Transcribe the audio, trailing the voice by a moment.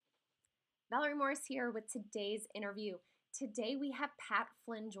Valerie Morris here with today's interview. Today we have Pat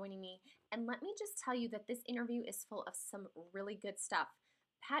Flynn joining me, and let me just tell you that this interview is full of some really good stuff.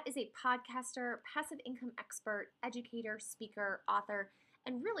 Pat is a podcaster, passive income expert, educator, speaker, author,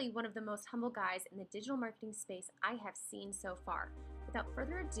 and really one of the most humble guys in the digital marketing space I have seen so far. Without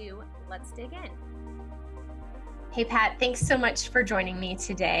further ado, let's dig in. Hey, Pat, thanks so much for joining me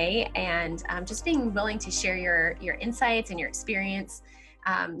today and just being willing to share your insights and your experience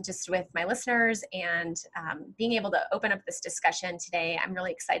just with my listeners and being able to open up this discussion today. I'm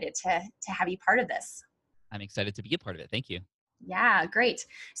really excited to have you part of this. I'm excited to be a part of it. Thank you. Yeah, great.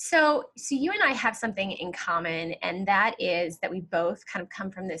 So you and I have something in common, and that is that we both kind of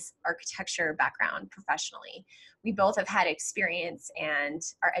come from this architecture background professionally. We both have had experience, and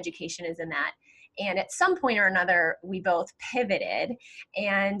our education is in that. And at some point or another, we both pivoted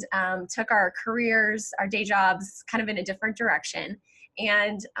and took our careers, our day jobs, kind of in a different direction.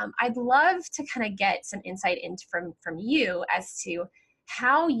 And I'd love to kind of get some insight into from you as to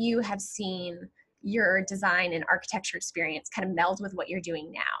how you have seen your design and architecture experience kind of meld with what you're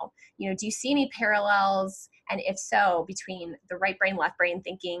doing now. Do you see any parallels? And if so, between the right brain, left brain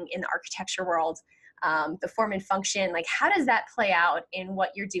thinking in the architecture world, the form and function, like how does that play out in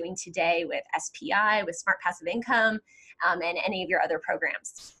what you're doing today with SPI, with Smart Passive Income, and any of your other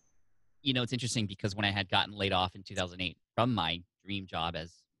programs? It's interesting because when I had gotten laid off in 2008 from my dream job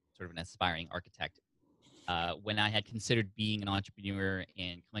as sort of an aspiring architect, when I had considered being an entrepreneur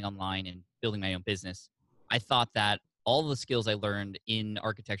and coming online and building my own business, I thought that all the skills I learned in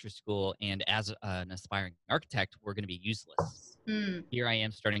architecture school and as an aspiring architect were going to be useless. Here I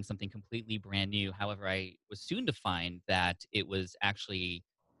am starting something completely brand new. However, I was soon to find that it was actually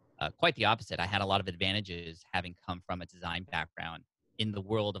quite the opposite. I had a lot of advantages having come from a design background in the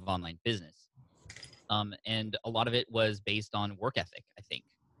world of online business. And a lot of it was based on work ethic, I think.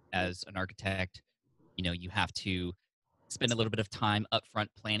 As an architect, you have to spend a little bit of time upfront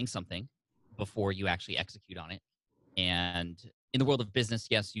planning something before you actually execute on it. And in the world of business,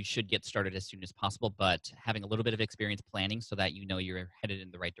 yes, you should get started as soon as possible, but having a little bit of experience planning so that you're headed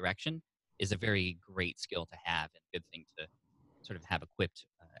in the right direction is a very great skill to have and a good thing to sort of have equipped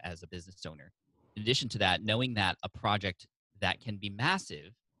as a business owner. In addition to that, knowing that a project that can be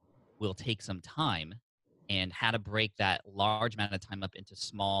massive will take some time and how to break that large amount of time up into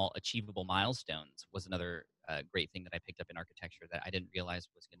small achievable milestones was another great thing that I picked up in architecture that I didn't realize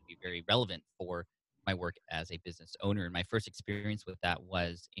was going to be very relevant for my work as a business owner. And my first experience with that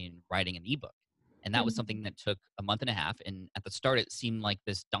was in writing an ebook. And that was something that took a month and a half. And at the start, it seemed like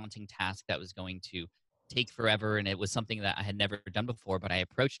this daunting task that was going to take forever. And it was something that I had never done before, but I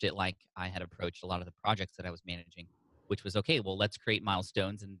approached it like I had approached a lot of the projects that I was managing, which was, okay, well, let's create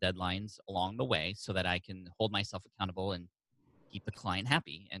milestones and deadlines along the way so that I can hold myself accountable and keep the client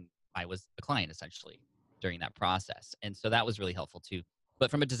happy. And I was the client essentially during that process. And so that was really helpful too. But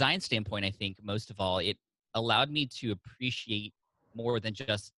from a design standpoint, I think most of all, it allowed me to appreciate more than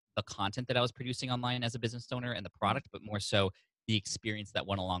just the content that I was producing online as a business owner and the product, but more so the experience that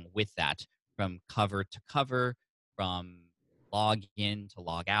went along with that, from cover to cover, from log in to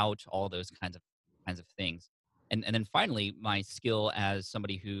log out, all those kinds of things. And then finally, my skill as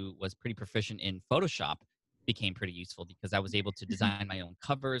somebody who was pretty proficient in Photoshop became pretty useful because I was able to design my own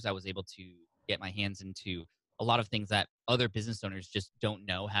covers. I was able to get my hands into a lot of things that other business owners just don't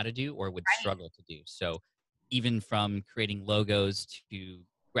know how to do or would Right. struggle to do. So even from creating logos to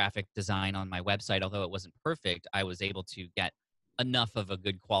graphic design on my website, although it wasn't perfect, I was able to get enough of a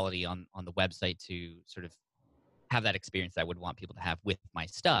good quality on the website to sort of have that experience that I would want people to have with my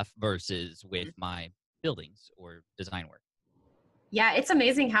stuff versus with my buildings or design work. Yeah, it's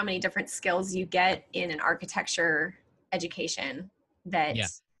amazing how many different skills you get in an architecture education that, Yeah.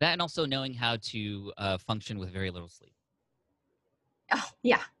 That and also knowing how to function with very little sleep. oh,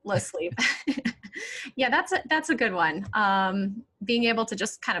 yeah, low sleep. Yeah, that's a good one. Being able to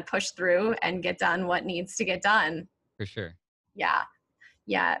just kind of push through and get done what needs to get done. For sure. Yeah.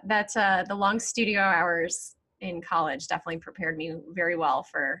 Yeah, that's the long studio hours in college definitely prepared me very well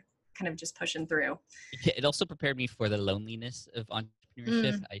for kind of just pushing through. It also prepared me for the loneliness of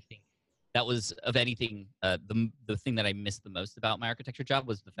entrepreneurship. Mm, I think that was, of anything, the thing that I missed the most about my architecture job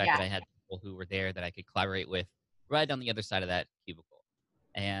was the fact yeah. that I had people who were there that I could collaborate with right on the other side of that cubicle.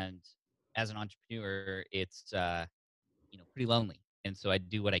 And as an entrepreneur, it's pretty lonely. And so I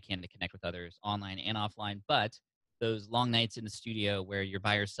do what I can to connect with others online and offline. But those long nights in the studio where you're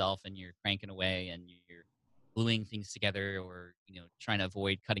by yourself and you're cranking away and you're gluing things together, or trying to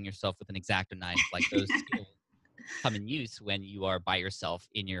avoid cutting yourself with an X-Acto knife, like those skills come in use when you are by yourself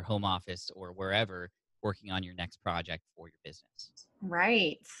in your home office or wherever working on your next project for your business.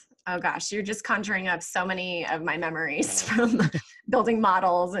 Right. Oh gosh, you're just conjuring up so many of my memories from building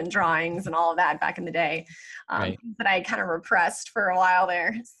models and drawings and all of that back in the day, Right. things that I kind of repressed for a while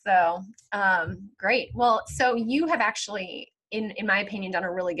there. So great. Well, so you have actually, in my opinion, done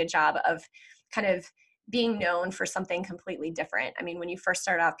a really good job of kind of being known for something completely different. I mean, when you first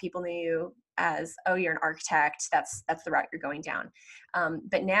started off, people knew you as, oh, you're an architect. That's the route you're going down.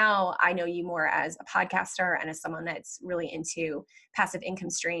 But now I know you more as a podcaster and as someone that's really into passive income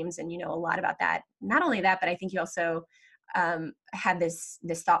streams, and you know a lot about that. Not only that, but I think you also had this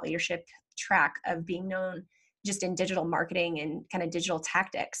thought leadership track of being known just in digital marketing and kind of digital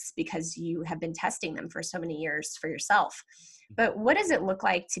tactics, because you have been testing them for so many years for yourself. But what does it look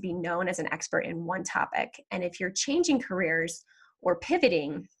like to be known as an expert in one topic? And if you're changing careers or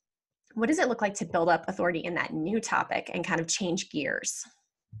pivoting, what does it look like to build up authority in that new topic and kind of change gears?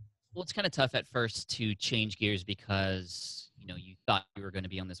 Well, it's kind of tough at first to change gears because, you thought you were going to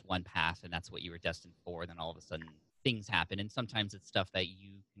be on this one path and that's what you were destined for. Then all of a sudden things happen. And sometimes it's stuff that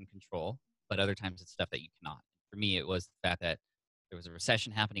you can control, but other times it's stuff that you cannot. For me, it was the fact that there was a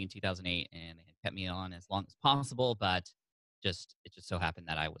recession happening in 2008 and they had kept me on as long as possible, but it just so happened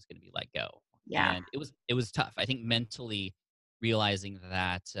that I was going to be let go. Yeah. And it was tough. I think mentally realizing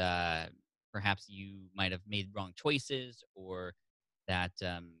that perhaps you might have made wrong choices, or that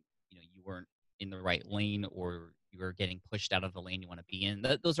you weren't in the right lane, or you were getting pushed out of the lane you want to be in.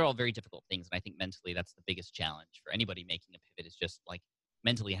 Those are all very difficult things, and I think mentally that's the biggest challenge for anybody making a pivot, is just like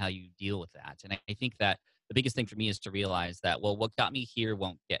mentally how you deal with that. And I think that the biggest thing for me is to realize that, well, what got me here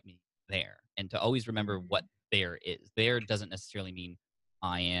won't get me there, and to always remember what there is. There doesn't necessarily mean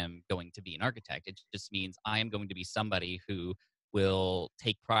I am going to be an architect. It just means I am going to be somebody who will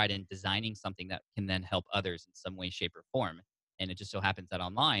take pride in designing something that can then help others in some way, shape, or form. And it just so happens that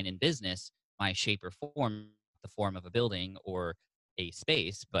online in business, my shape or form, the form of a building or a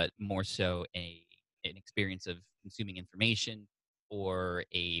space, but more so an experience of consuming information or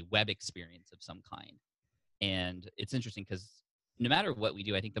a web experience of some kind. And it's interesting because no matter what we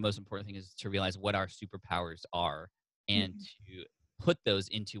do, I think the most important thing is to realize what our superpowers are and Mhm. to put those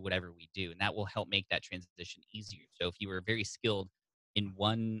into whatever we do. And that will help make that transition easier. So if you were very skilled in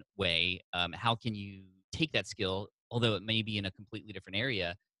one way, how can you take that skill, although it may be in a completely different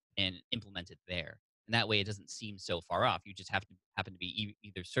area, and implement it there? And that way it doesn't seem so far off. You just have to happen to be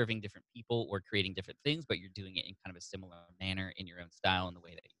either serving different people or creating different things, but you're doing it in kind of a similar manner in your own style and the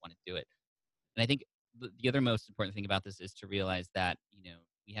way that you want to do it. And I think the other most important thing about this is to realize that,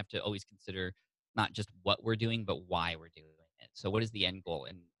 we have to always consider not just what we're doing, but why we're doing it. So what is the end goal,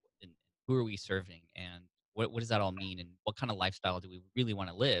 and who are we serving, and what does that all mean, and what kind of lifestyle do we really want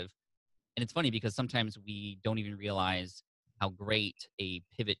to live? And it's funny because sometimes we don't even realize how great a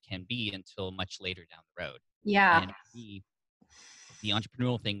pivot can be until much later down the road. Yeah. And for me, the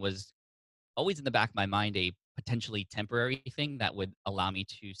entrepreneurial thing was always in the back of my mind a potentially temporary thing that would allow me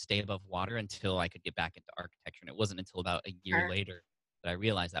to stay above water until I could get back into architecture. And it wasn't until about a year Sure. later that I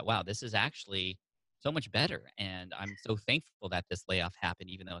realized that, wow, this is actually so much better. And I'm so thankful that this layoff happened,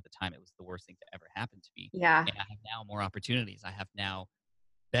 even though at the time it was the worst thing to ever happen to me. Yeah. And I have now more opportunities. I have now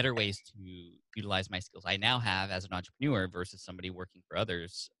better ways to utilize my skills. I now have, as an entrepreneur versus somebody working for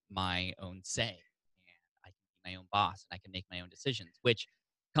others, my own say. And I can be my own boss and I can make my own decisions, which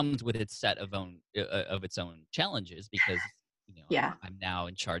comes with its set of its own challenges because Yeah. I'm now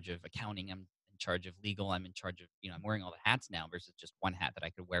in charge of accounting, I'm in charge of legal, I'm in charge of I'm wearing all the hats now versus just one hat that I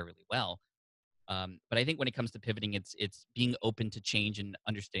could wear really well. But I think when it comes to pivoting, it's being open to change and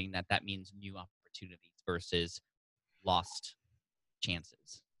understanding that that means new opportunities versus lost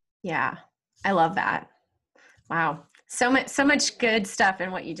chances. Yeah. I love that. Wow. So much good stuff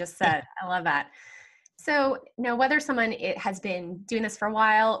in what you just said. I love that. So, whether someone has been doing this for a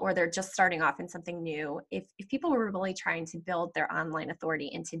while or they're just starting off in something new, if people were really trying to build their online authority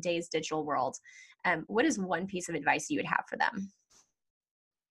in today's digital world, what is one piece of advice you would have for them?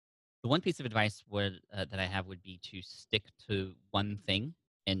 The one piece of advice that I have would be to stick to one thing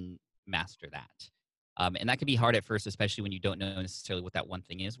and master that. And that can be hard at first, especially when you don't know necessarily what that one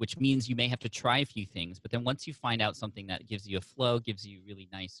thing is, which means you may have to try a few things. But then once you find out something that gives you a flow, gives you really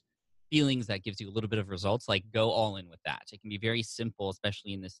nice feelings, that gives you a little bit of results, like go all in with that. It can be very simple,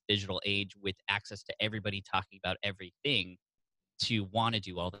 especially in this digital age with access to everybody talking about everything, to want to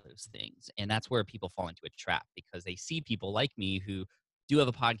do all those things. And that's where people fall into a trap because they see people like me who do have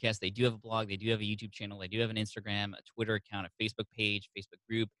a podcast, they do have a blog, they do have a YouTube channel, they do have an Instagram, a Twitter account, a Facebook page, Facebook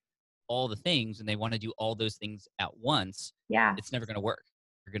group, all the things, and they want to do all those things at once. Yeah. It's never going to work.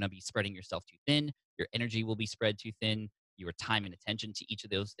 You're going to be spreading yourself too thin. Your energy will be spread too thin. Your time and attention to each of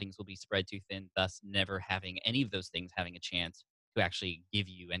those things will be spread too thin, thus never having any of those things having a chance to actually give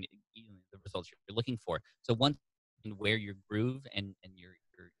you and the results you're looking for. So once you where your groove and your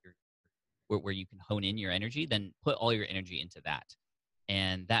where you can hone in your energy, then put all your energy into that.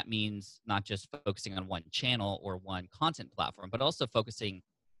 And that means not just focusing on one channel or one content platform, but also focusing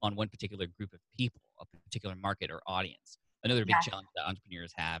on one particular group of people, a particular market or audience. Another big Yeah. challenge that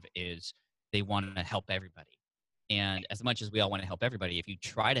entrepreneurs have is they want to help everybody. And as much as we all want to help everybody, if you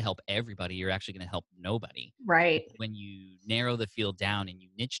try to help everybody, you're actually going to help nobody. Right. When you narrow the field down and you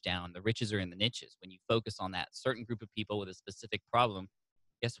niche down, the riches are in the niches. When you focus on that certain group of people with a specific problem,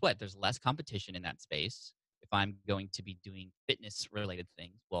 guess what? There's less competition in that space. If I'm going to be doing fitness related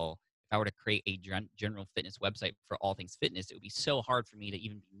things, well, if I were to create a general fitness website for all things fitness, it would be so hard for me to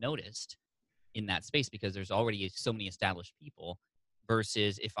even be noticed in that space because there's already so many established people.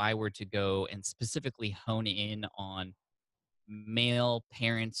 Versus if I were to go and specifically hone in on male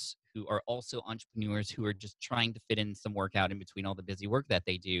parents who are also entrepreneurs who are just trying to fit in some workout in between all the busy work that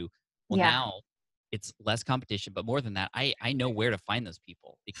they do. Well, Yeah. now it's less competition, but more than that, I know where to find those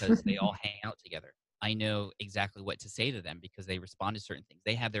people because they all hang out together. I know exactly what to say to them because they respond to certain things.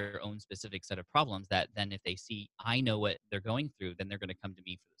 They have their own specific set of problems that then if they see I know what they're going through, then they're going to come to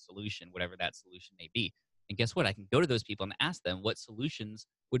me for the solution, whatever that solution may be. And guess what? I can go to those people and ask them what solutions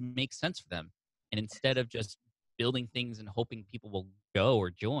would make sense for them. And instead of just building things and hoping people will go or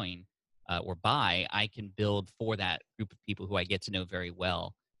join or buy, I can build for that group of people who I get to know very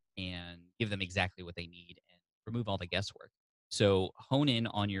well and give them exactly what they need and remove all the guesswork. So hone in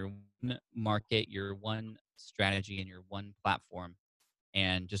on your one market, your one strategy, and your one platform,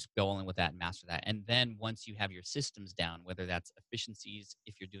 and just go all in with that and master that. And then once you have your systems down, whether that's efficiencies,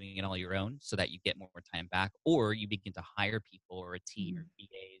 if you're doing it all your own so that you get more time back, or you begin to hire people or a team or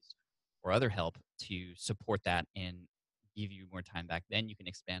VAs or other help to support that and give you more time back, then you can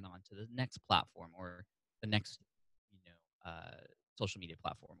expand on to the next platform or the next, you know, social media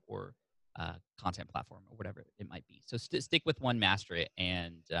platform or content platform or whatever it might be. So stick with one, master it,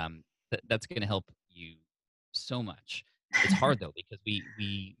 and that's going to help you so much. It's hard though because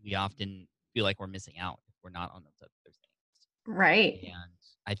we often feel like we're missing out if we're not on those other things. Right. And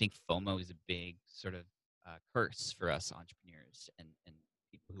I think FOMO is a big sort of curse for us entrepreneurs and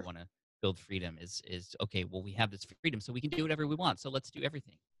people who want to build freedom is okay. Well, we have this freedom, so we can do whatever we want. So let's do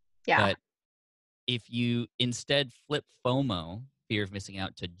everything. Yeah. But if you instead flip FOMO, fear of missing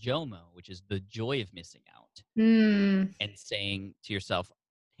out, to JOMO, which is the joy of missing out, Mm. and saying to yourself,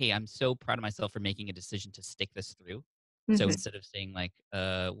 hey, I'm so proud of myself for making a decision to stick this through. So Mhm. instead of saying like,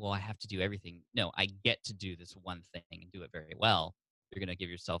 well, I have to do everything. No, I get to do this one thing and do it very well. You're going to give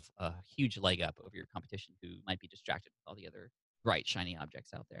yourself a huge leg up over your competition who might be distracted with all the other bright, shiny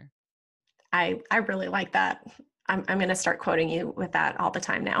objects out there. I really like that. I'm going to start quoting you with that all the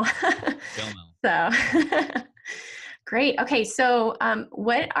time now. JOMO. So great. Okay. So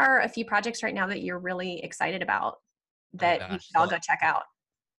what are a few projects right now that you're really excited about Oh that we gosh. should all So go check out?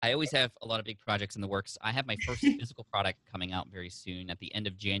 I always have a lot of big projects in the works. I have my first physical product coming out very soon at the end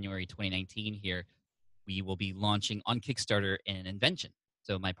of January 2019 here. We will be launching on Kickstarter an invention.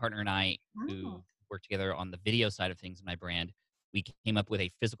 So my partner and I, Oh, who work together on the video side of things in my brand, we came up with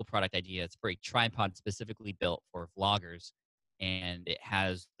a physical product idea. It's for a tripod specifically built for vloggers, and it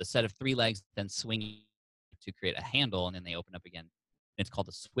has the set of three legs, then swinging to create a handle, and then they open up again. And it's called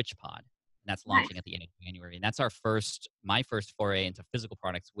a Switch Pod, and that's launching nice. at the end of January. And that's my first foray into physical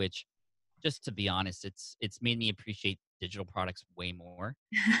products, which, just to be honest, it's made me appreciate digital products way more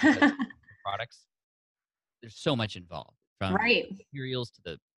because products there's so much involved from the Right. materials to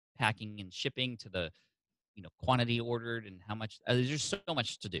the packing and shipping to the quantity ordered and how much there's just so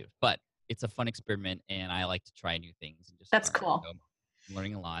much to do, but it's a fun experiment and I like to try new things and just That's learn, cool. so I'm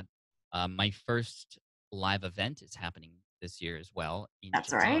learning a lot. My first live event is happening this year as well in That's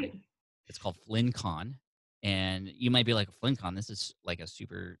July. right. It's called FlynnCon, and you might be like, FlynnCon, this is like a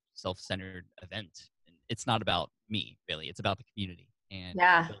super self-centered event. And it's not about me, really. It's about the community. And I've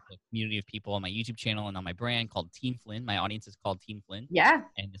Yeah. built a community of people on my YouTube channel and on my brand called Team Flynn. My audience is called Team Flynn. Yeah.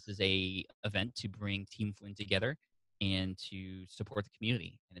 And this is a event to bring Team Flynn together and to support the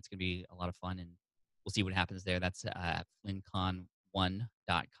community. And it's going to be a lot of fun. And we'll see what happens there. That's at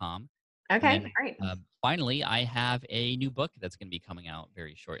flynncon1.com. And Okay. then Great. finally, I have a new book that's going to be coming out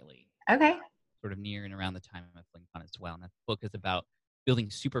very shortly, Okay. sort of near and around the time of FlynnCon as well. And that book is about building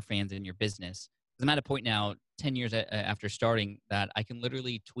super fans in your business. Because I'm at a point now, 10 years after starting, that I can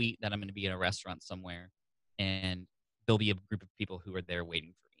literally tweet that I'm going to be in a restaurant somewhere, and there'll be a group of people who are there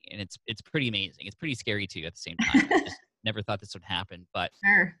waiting for me. And it's pretty amazing. It's pretty scary too at the same time. I just never thought this would happen, but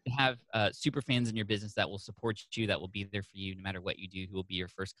Sure. to have super fans in your business that will support you, that will be there for you no matter what you do, who will be your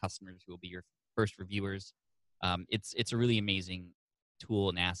first customers, who will be your first reviewers, It's a really amazing tool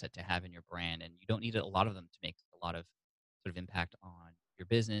and asset to have in your brand, and you don't need a lot of them to make a lot of sort of impact on your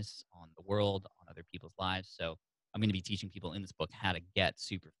business, on the world, on other people's lives. So I'm going to be teaching people in this book how to get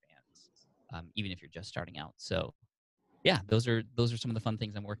super fans, even if you're just starting out. So yeah, those are some of the fun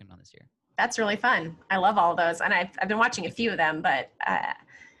things I'm working on this year. That's really fun. I love all of those. And I've been watching a few of them, but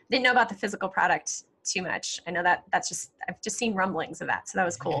didn't know about the physical product too much. I know that I've just seen rumblings of that. So that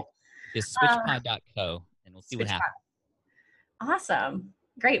was cool. Just Uh, switchpod.co and we'll see what happens. Awesome.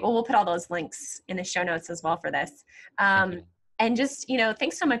 Great. Well, we'll put all those links in the show notes as well for this. And just,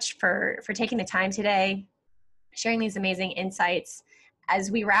 thanks so much for taking the time today, sharing these amazing insights.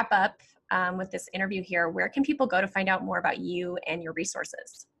 As we wrap up with this interview here, where can people go to find out more about you and your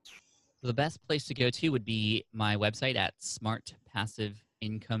resources? So the best place to go to would be my website at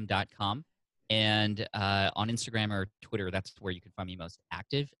smartpassiveincome.com. And on Instagram or Twitter, that's where you can find me most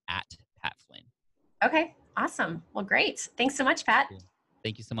active, at Pat Flynn. Okay, awesome. Well, great. Thanks so much, Pat. Cool.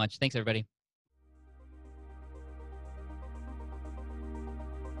 Thank you so much. Thanks, everybody.